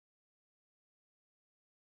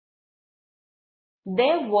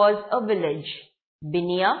There was a village.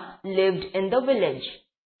 Binia lived in the village.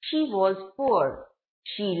 She was poor.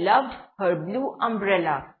 She loved her blue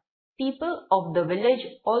umbrella. People of the village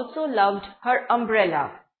also loved her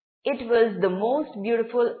umbrella. It was the most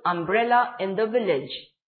beautiful umbrella in the village.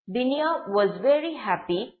 Binia was very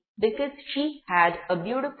happy because she had a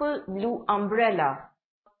beautiful blue umbrella.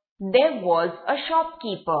 There was a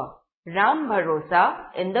shopkeeper, Ram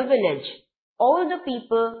Bharosa, in the village. All the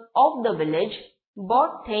people of the village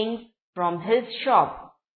bought things from his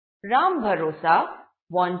shop. Ram Bharosa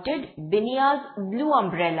wanted Binia's blue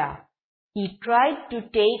umbrella. He tried to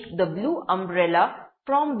take the blue umbrella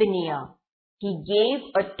from Binia. He gave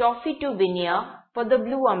a toffee to Binia for the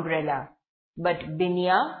blue umbrella, but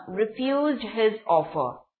Binia refused his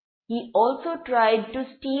offer. He also tried to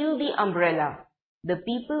steal the umbrella. The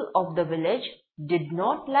people of the village did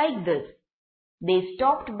not like this. They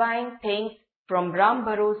stopped buying things from Ram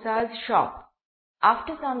Bharosa's shop.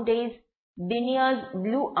 After some days, Binia's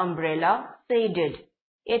blue umbrella faded.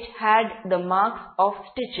 It had the marks of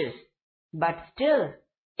stitches, but still,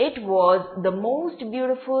 it was the most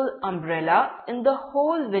beautiful umbrella in the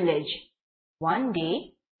whole village. One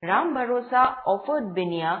day, Ram Bharosa offered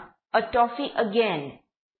Binia a toffee again.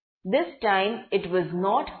 This time, it was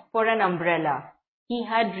not for an umbrella. He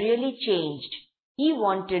had really changed. He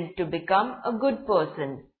wanted to become a good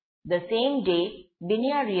person. The same day,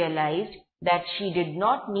 Binia realized that she did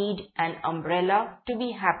not need an umbrella to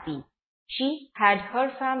be happy. She had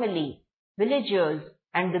her family, villagers,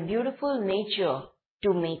 and the beautiful nature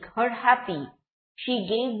to make her happy. She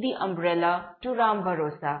gave the umbrella to Ram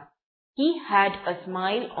Bharosa. He had a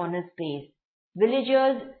smile on his face.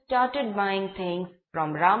 Villagers started buying things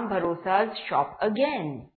from Ram Bharosa's shop again.